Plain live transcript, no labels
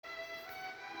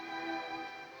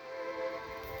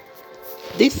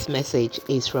This message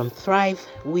is from Thrive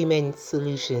Women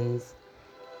Solutions,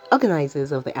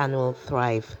 organizers of the annual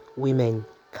Thrive Women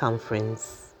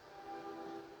Conference.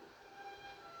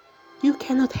 You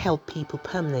cannot help people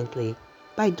permanently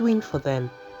by doing for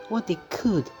them what they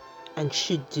could and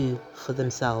should do for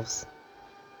themselves.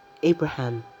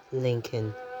 Abraham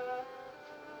Lincoln.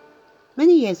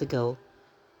 Many years ago,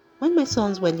 when my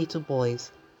sons were little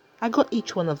boys, I got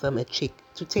each one of them a chick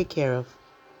to take care of.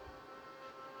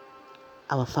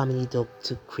 Our family dog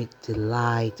took great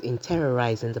delight in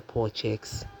terrorizing the poor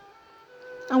chicks,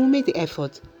 and we made the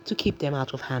effort to keep them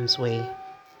out of harm's way.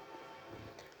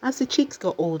 As the chicks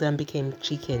got older and became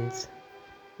chickens,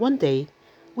 one day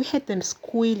we heard them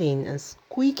squealing and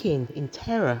squeaking in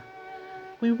terror.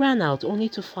 We ran out only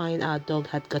to find our dog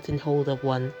had gotten hold of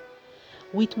one,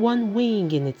 with one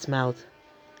wing in its mouth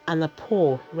and a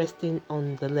paw resting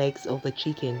on the legs of the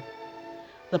chicken.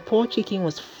 The poor chicken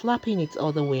was flapping its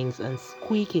other wings and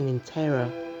squeaking in terror,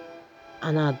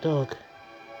 and our dog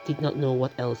did not know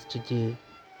what else to do.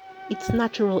 Its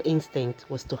natural instinct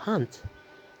was to hunt,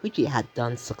 which he had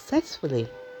done successfully,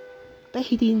 but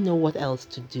he didn't know what else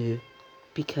to do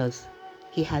because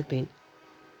he had been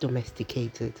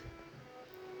domesticated.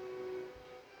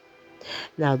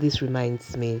 Now this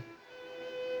reminds me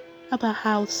about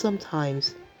how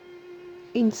sometimes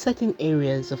in certain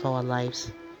areas of our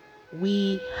lives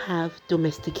we have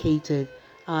domesticated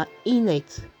our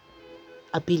innate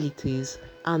abilities,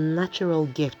 our natural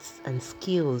gifts and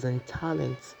skills and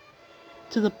talents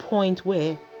to the point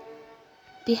where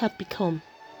they have become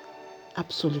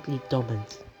absolutely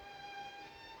dormant.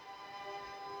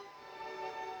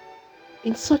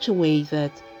 In such a way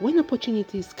that when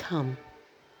opportunities come,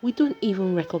 we don't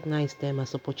even recognize them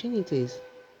as opportunities.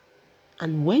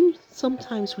 And when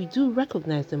sometimes we do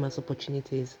recognize them as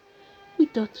opportunities, we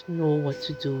don't know what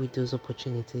to do with those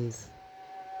opportunities.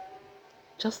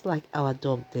 Just like our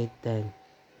dog did then.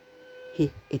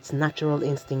 Its natural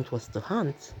instinct was to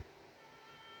hunt.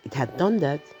 It had done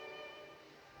that.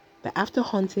 But after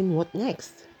hunting, what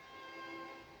next?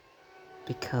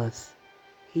 Because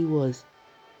he was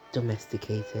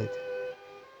domesticated.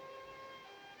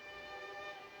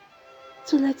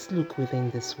 So let's look within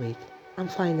this week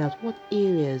and find out what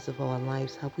areas of our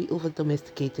lives have we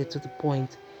over-domesticated to the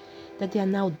point that they are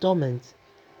now dormant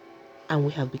and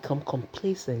we have become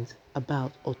complacent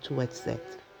about or towards that.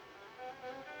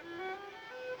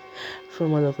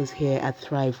 From all of us here at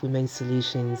Thrive Women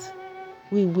Solutions,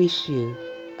 we wish you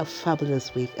a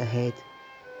fabulous week ahead.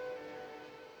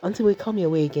 Until we come your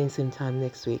way again same time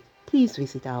next week, please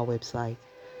visit our website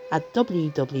at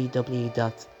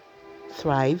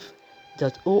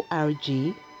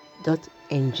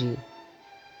www.thrive.org.ng.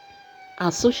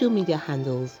 Our social media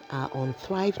handles are on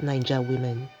Thrive Niger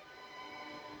Women.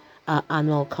 Our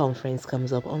annual conference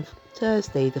comes up on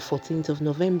Thursday, the 14th of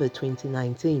November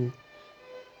 2019.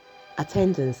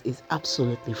 Attendance is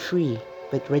absolutely free,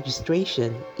 but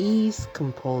registration is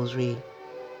compulsory.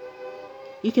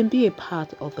 You can be a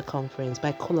part of the conference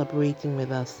by collaborating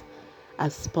with us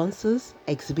as sponsors,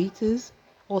 exhibitors,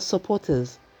 or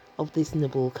supporters of this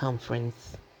noble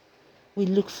conference. We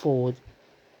look forward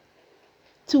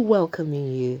to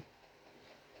welcoming you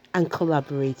and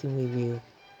collaborating with you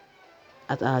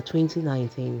at our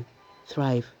 2019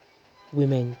 Thrive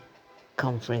Women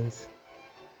Conference.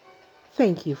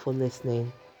 Thank you for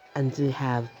listening and do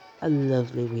have a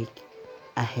lovely week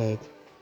ahead.